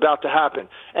what's about to happen.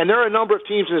 And there are a number of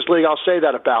teams in this league I'll say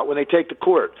that about when they take the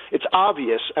court. It's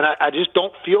obvious, and I just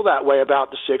don't feel that way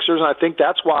about the Sixers, and I think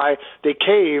that's why they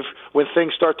cave when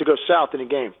things start to go south in a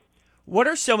game. What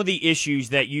are some of the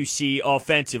issues that you see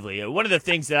offensively? One of the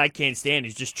things that I can't stand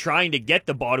is just trying to get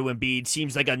the ball to Embiid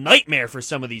seems like a nightmare for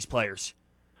some of these players.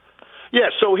 Yeah,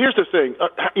 so here's the thing,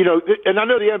 and I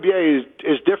know the NBA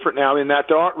is different now in that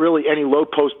there aren't really any low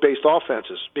post-based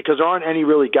offenses because there aren't any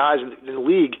really guys in the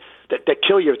league that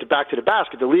kill you at the back to the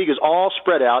basket. The league is all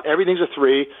spread out. Everything's a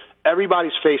three.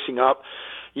 Everybody's facing up.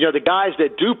 The guys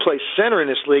that do play center in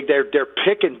this league, they're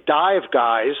pick and dive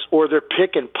guys or they're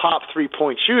pick and pop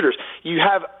three-point shooters. You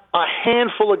have a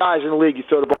handful of guys in the league you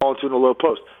throw the ball into in the low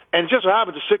post. And just so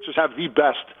happens the Sixers have the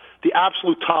best, the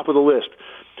absolute top of the list.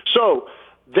 So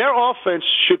their offense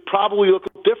should probably look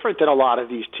different than a lot of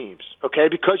these teams, okay,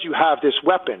 because you have this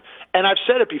weapon. And I've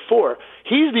said it before,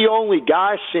 he's the only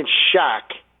guy since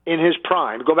Shaq in his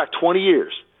prime, go back 20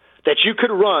 years, that you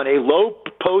could run a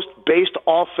low-post-based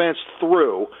offense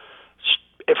through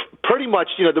if pretty much,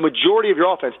 the majority of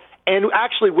your offense and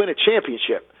actually win a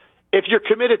championship if you're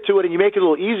committed to it and you make it a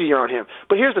little easier on him.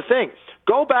 But here's the thing.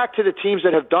 Go back to the teams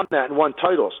that have done that and won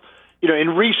titles, in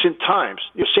recent times.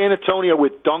 San Antonio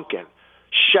with Duncan,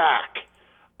 Shaq,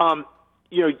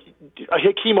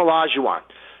 Hakeem Olajuwon.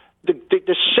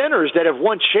 The centers that have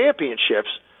won championships,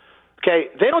 okay,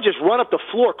 they don't just run up the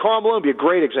floor. Karl Malone would be a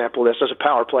great example of this as a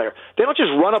power player. They don't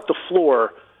just run up the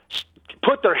floor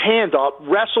put their hand up,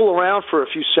 wrestle around for a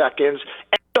few seconds,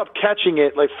 end up catching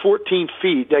it like 14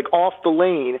 feet, like off the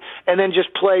lane, and then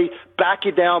just play back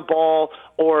you down ball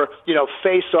or,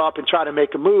 face up and try to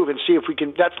make a move and see if we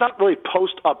can. That's not really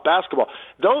post-up basketball.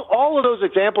 All of those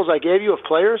examples I gave you of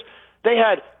players, they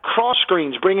had cross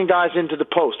screens bringing guys into the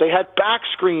post. They had back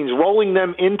screens rolling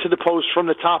them into the post from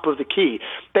the top of the key.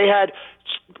 They had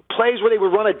plays where they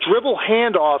would run a dribble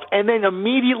handoff and then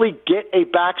immediately get a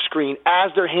back screen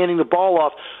as they're handing the ball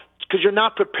off because you're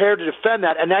not prepared to defend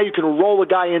that. And now you can roll a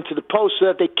guy into the post so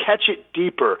that they catch it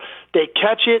deeper. They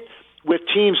catch it with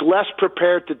teams less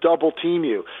prepared to double team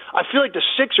you. I feel like the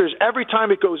Sixers, every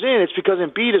time it goes in, it's because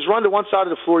Embiid has run to one side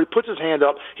of the floor, he puts his hand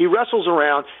up, he wrestles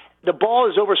around, the ball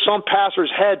is over some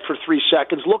passer's head for 3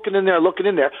 seconds, looking in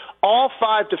there. All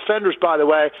 5 defenders, by the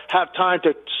way, have time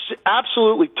to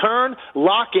absolutely turn,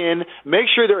 lock in, make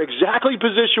sure they're exactly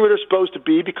positioned where they're supposed to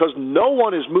be because no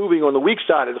one is moving on the weak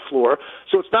side of the floor.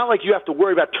 So it's not like you have to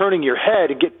worry about turning your head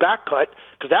and get back cut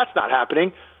because that's not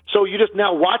happening. So you just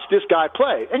now watch this guy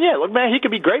play. And, yeah, look, man, he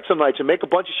could be great some nights and make a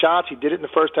bunch of shots. He did it in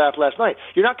the first half last night.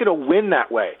 You're not going to win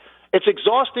that way. It's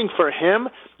exhausting for him.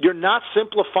 You're not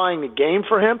simplifying the game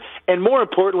for him. And more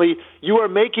importantly, you are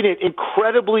making it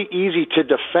incredibly easy to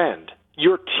defend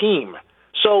your team.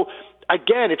 So,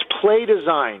 again, it's play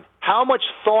design. How much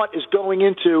thought is going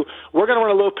into, we're going to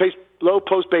run a low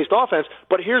post-based offense,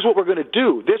 but here's what we're going to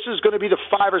do. This is going to be the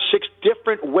 5 or 6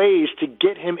 different ways to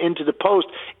get him into the post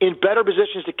in better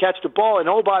positions to catch the ball. And,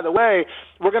 oh, by the way,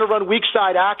 we're going to run weak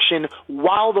side action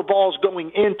while the ball's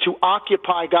going in to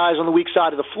occupy guys on the weak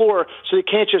side of the floor so they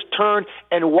can't just turn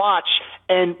and watch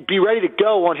and be ready to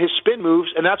go on his spin moves,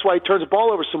 and that's why he turns the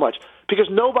ball over so much. Because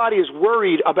nobody is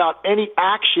worried about any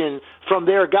action from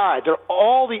their guy.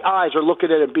 All the eyes are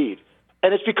looking at Embiid.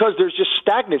 And it's because there's just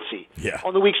stagnancy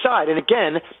on the weak side. And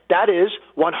again, that is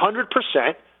 100%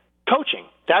 coaching.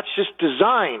 That's just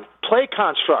design, play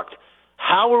construct.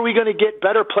 How are we going to get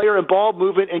better player and ball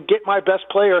movement and get my best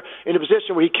player in a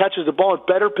position where he catches the ball in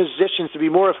better positions to be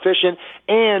more efficient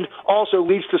and also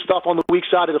leads to stuff on the weak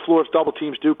side of the floor if double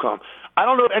teams do come? I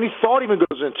don't know if any thought even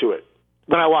goes into it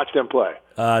when I watch them play.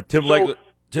 Tim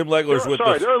Legler's with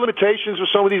us. There are limitations with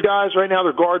some of these guys right now.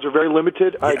 Their guards are very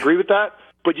limited. I agree with that.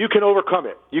 But you can overcome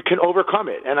it.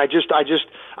 And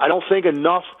I don't think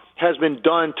enough has been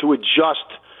done to adjust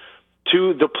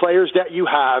to the players that you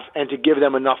have and to give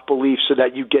them enough belief so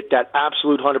that you get that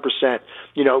absolute 100%,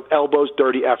 elbows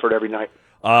dirty effort every night.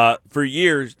 For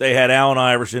years, they had Allen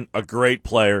Iverson, a great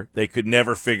player. They could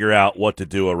never figure out what to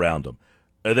do around him.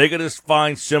 Are they going to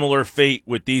find similar fate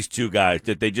with these two guys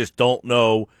that they just don't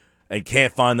know and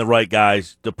can't find the right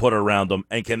guys to put around them?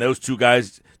 And can those two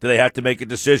guys, do they have to make a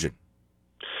decision?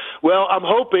 Well, I'm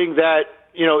hoping that,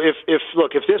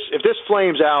 if this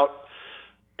flames out,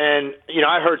 and,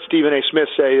 I heard Stephen A. Smith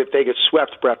say if they get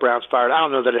swept, Brett Brown's fired. I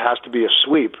don't know that it has to be a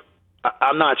sweep.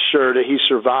 I'm not sure that he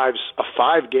survives a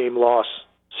 5-game loss,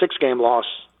 6-game loss.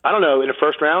 I don't know, in the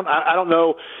first round. I don't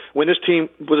know when this team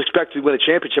was expected to win a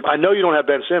championship. I know you don't have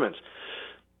Ben Simmons,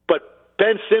 but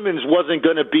Ben Simmons wasn't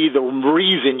going to be the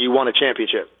reason you won a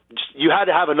championship. You had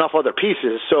to have enough other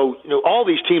pieces. So, all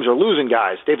these teams are losing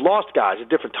guys. They've lost guys at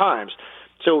different times.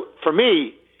 So, for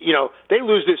me, they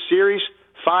lose this series,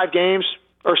 5 games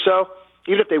or so,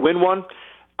 even if they win one,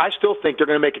 I still think they're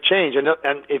going to make a change. And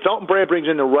if Elton Brand brings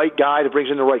in the right guy, that brings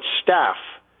in the right staff,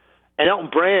 and Elton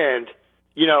Brand,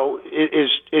 he's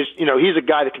a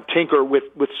guy that can tinker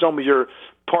with some of your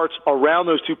parts around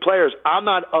those two players. I'm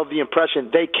not of the impression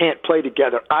they can't play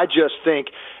together. I just think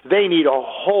they need a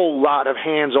whole lot of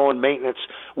hands-on maintenance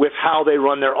with how they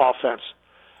run their offense.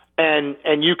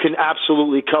 And you can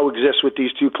absolutely coexist with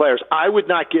these two players. I would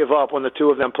not give up on the two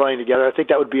of them playing together. I think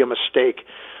that would be a mistake.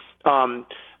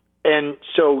 And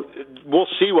so we'll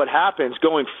see what happens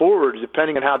going forward,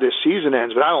 depending on how this season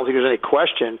ends. But I don't think there's any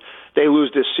question they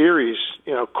lose this series,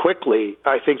 quickly.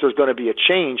 I think there's going to be a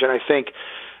change, and I think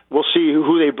we'll see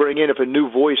who they bring in, if a new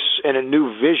voice and a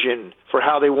new vision for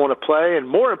how they want to play, and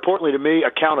more importantly to me,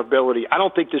 accountability. I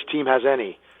don't think this team has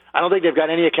any. I don't think they've got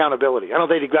any accountability. I don't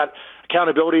think they've got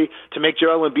accountability to make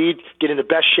Joel Embiid get in the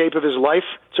best shape of his life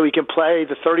so he can play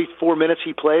the 34 minutes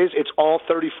he plays. It's all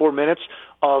 34 minutes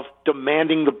of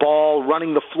demanding the ball,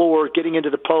 running the floor, getting into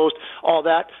the post, all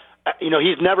that.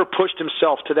 He's never pushed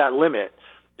himself to that limit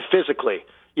physically.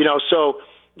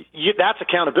 That's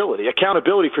accountability.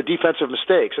 Accountability for defensive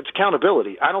mistakes. It's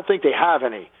accountability. I don't think they have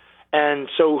any. And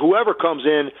so whoever comes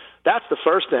in, that's the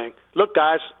first thing. Look,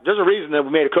 guys, there's a reason that we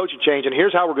made a coaching change, and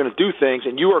here's how we're going to do things,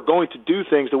 and you are going to do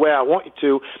things the way I want you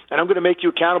to, and I'm going to make you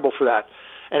accountable for that.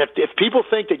 And if people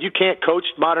think that you can't coach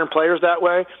modern players that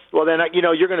way, well, then,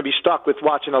 you're going to be stuck with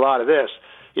watching a lot of this.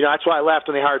 That's why I laughed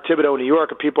when they hired Thibodeau in New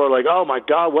York, and people are like, "Oh my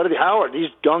God, how are these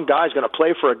young guys going to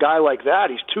play for a guy like that?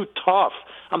 He's too tough."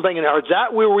 I'm thinking, is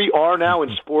that where we are now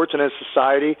in sports and as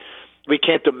society? We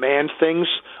can't demand things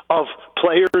of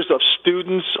players, of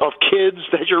students, of kids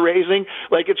that you're raising.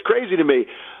 Like, it's crazy to me.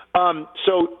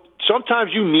 So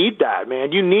sometimes you need that,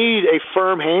 man. You need a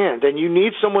firm hand, and you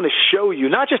need someone to show you,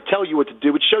 not just tell you what to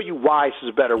do, but show you why this is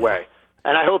a better way.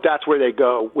 And I hope that's where they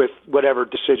go with whatever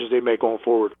decisions they make going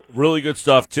forward. Really good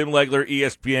stuff. Tim Legler,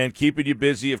 ESPN, keeping you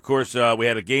busy. Of course, we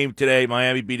had a game today.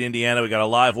 Miami beat Indiana. We got a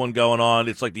live one going on.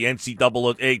 It's like the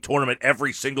NCAA tournament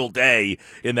every single day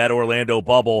in that Orlando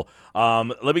bubble.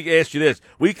 Let me ask you this.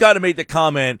 We kind of made the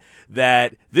comment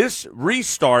that this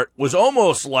restart was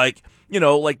almost like,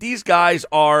 like these guys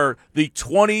are the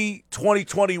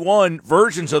 2021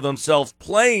 versions of themselves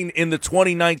playing in the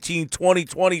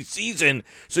 2019-2020 season.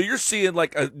 So you're seeing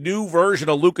like a new version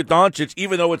of Luka Doncic,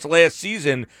 even though it's last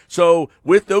season. So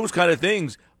with those kind of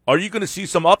things, are you going to see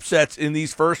some upsets in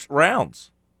these first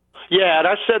rounds? Yeah, and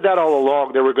I said that all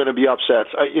along. There were going to be upsets,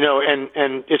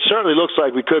 and it certainly looks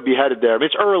like we could be headed there. I mean,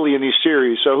 it's early in these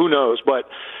series, so who knows? But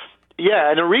yeah,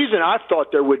 and the reason I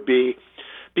thought there would be,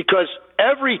 because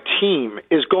every team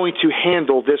is going to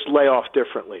handle this layoff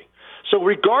differently. So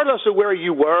regardless of where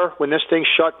you were when this thing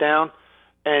shut down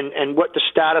and what the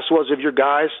status was of your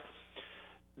guys,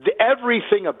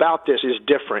 everything about this is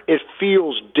different. It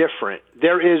feels different.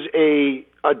 There is a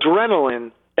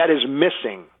adrenaline that is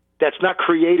missing, that's not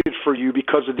created for you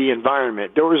because of the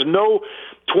environment. There was no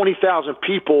 20,000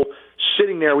 people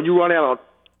sitting there when you run out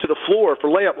to the floor for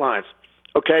layup lines.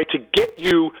 Okay, to get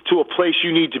you to a place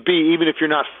you need to be, even if you're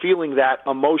not feeling that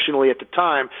emotionally at the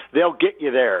time, they'll get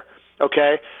you there.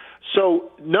 Okay,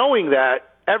 so knowing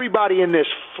that everybody in this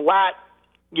flat,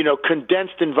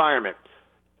 condensed environment,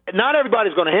 not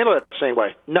everybody's going to handle it the same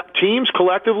way. Teams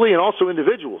collectively and also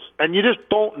individuals, and you just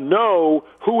don't know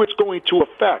who it's going to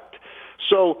affect.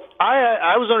 So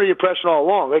I was under the impression all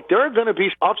along, like there are going to be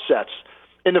upsets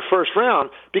in the first round,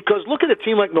 because look at a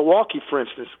team like Milwaukee, for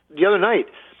instance, the other night.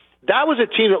 That was a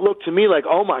team that looked to me like,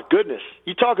 oh, my goodness.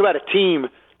 You talk about a team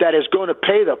that is going to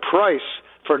pay the price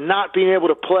for not being able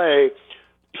to play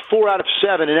 4 out of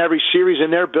 7 in every series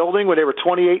in their building when they were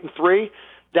 28-3.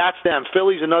 That's them.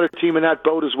 Philly's another team in that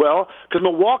boat as well, because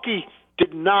Milwaukee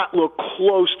did not look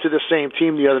close to the same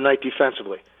team the other night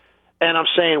defensively. And I'm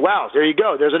saying, wow, there you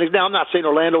go. Now, I'm not saying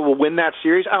Orlando will win that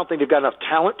series. I don't think they've got enough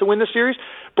talent to win the series,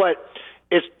 but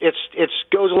it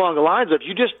goes along the lines of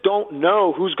you just don't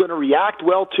know who's going to react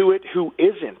well to it, who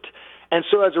isn't. And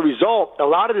so as a result, a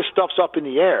lot of this stuff's up in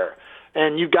the air.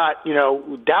 And you've got,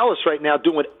 Dallas right now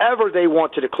doing whatever they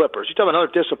want to the Clippers. You talk about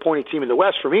another disappointing team in the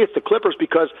West. For me, it's the Clippers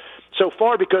because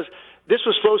this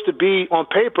was supposed to be, on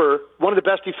paper, one of the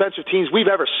best defensive teams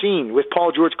we've ever seen with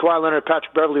Paul George, Kawhi Leonard, and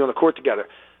Patrick Beverley on the court together.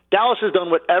 Dallas has done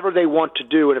whatever they want to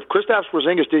do, and if Kristaps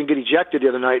Porzingis didn't get ejected the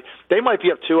other night, they might be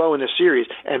up 2-0 in this series.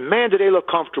 And, man, do they look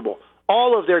comfortable.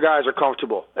 All of their guys are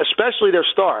comfortable, especially their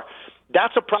star.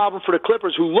 That's a problem for the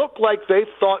Clippers, who look like they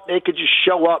thought they could just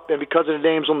show up, and because of the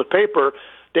names on the paper,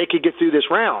 they could get through this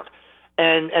round.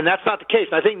 And that's not the case.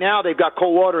 And I think now they've got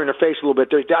cold water in their face a little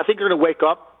bit. I think they're going to wake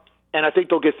up, and I think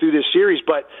they'll get through this series.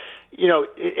 But,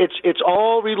 it's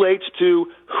all relates to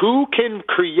who can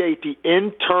create the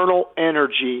internal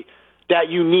energy that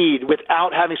you need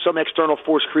without having some external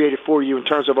force created for you in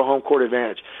terms of a home court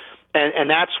advantage. And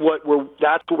that's what we're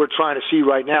trying to see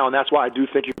right now, and that's why I do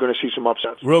think you're going to see some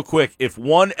upsets. Real quick, if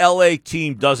one LA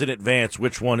team doesn't advance,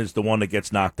 which one is the one that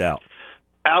gets knocked out?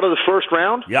 Out of the first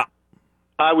round? Yeah.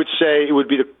 I would say it would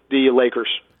be the Lakers.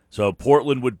 So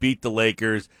Portland would beat the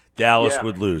Lakers, Dallas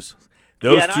would lose.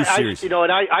 Those two series.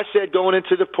 I said going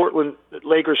into the Portland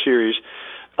Lakers series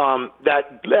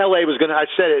that LA was going to, I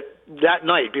said it that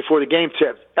night before the game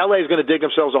tipped, LA is going to dig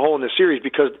themselves a hole in this series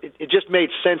because it just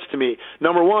made sense to me.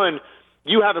 Number one,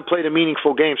 you haven't played a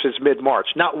meaningful game since mid-March.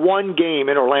 Not one game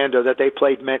in Orlando that they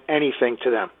played meant anything to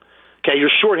them. Okay,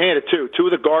 you're shorthanded too. Two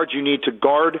of the guards you need to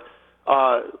guard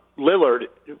Lillard,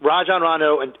 Rajon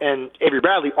Rondo, and Avery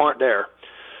Bradley aren't there.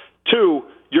 Two,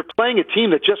 you're playing a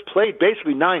team that just played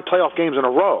basically 9 playoff games in a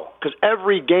row because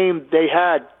every game they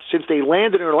had since they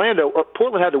landed in Orlando,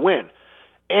 Portland had to win.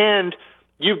 And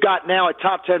you've got now a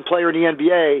top 10 player in the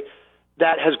NBA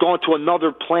that has gone to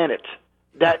another planet.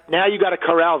 That now you got to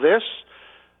corral this,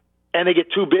 and they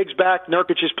get 2 bigs back.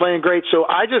 Nurkic is playing great. So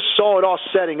I just saw it all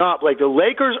setting up. Like the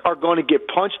Lakers are going to get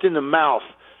punched in the mouth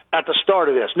at the start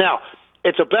of this. Now,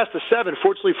 it's a best of 7.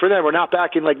 Fortunately for them, we're not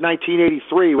back in like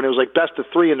 1983 when it was like best of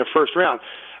 3 in the first round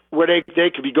where they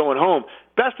could be going home.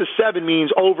 Best of 7 means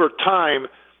over time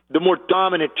the more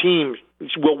dominant team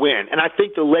will win. And I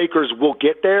think the Lakers will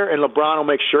get there, and LeBron will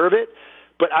make sure of it.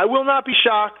 But I will not be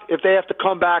shocked if they have to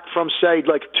come back from, say,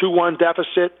 like 2-1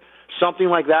 deficit, something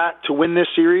like that, to win this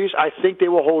series. I think they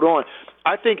will hold on.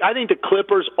 I think the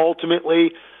Clippers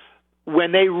ultimately,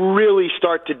 when they really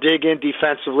start to dig in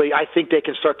defensively, I think they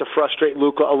can start to frustrate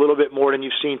Luka a little bit more than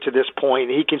you've seen to this point.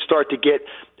 He can start to get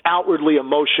outwardly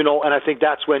emotional, and I think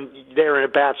that's when they're in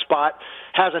a bad spot.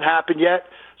 Hasn't happened yet,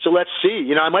 so let's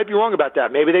see. I might be wrong about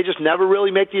that. Maybe they just never really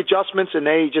make the adjustments, and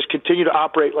they just continue to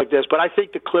operate like this. But I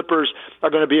think the Clippers are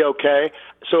going to be okay.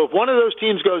 So if one of those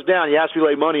teams goes down, you ask me to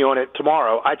lay money on it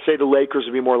tomorrow, I'd say the Lakers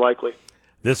would be more likely.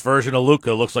 This version of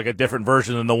Luka looks like a different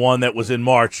version than the one that was in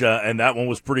March, and that one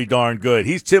was pretty darn good.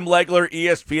 He's Tim Legler,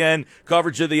 ESPN,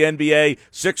 coverage of the NBA.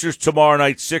 Sixers tomorrow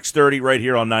night, 6:30, right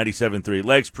here on 97.3.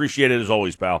 Legs, appreciate it as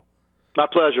always, pal. My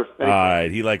pleasure. All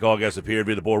right. He, like all guests, appeared to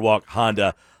be the Boardwalk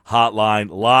Honda Hotline.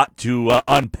 Lot to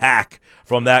unpack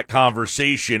from that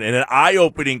conversation, and an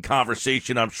eye-opening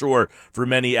conversation, I'm sure, for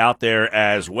many out there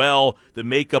as well. The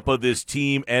makeup of this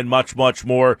team and much, much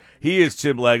more. He is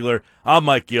Tim Legler. I'm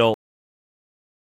Mike Gill.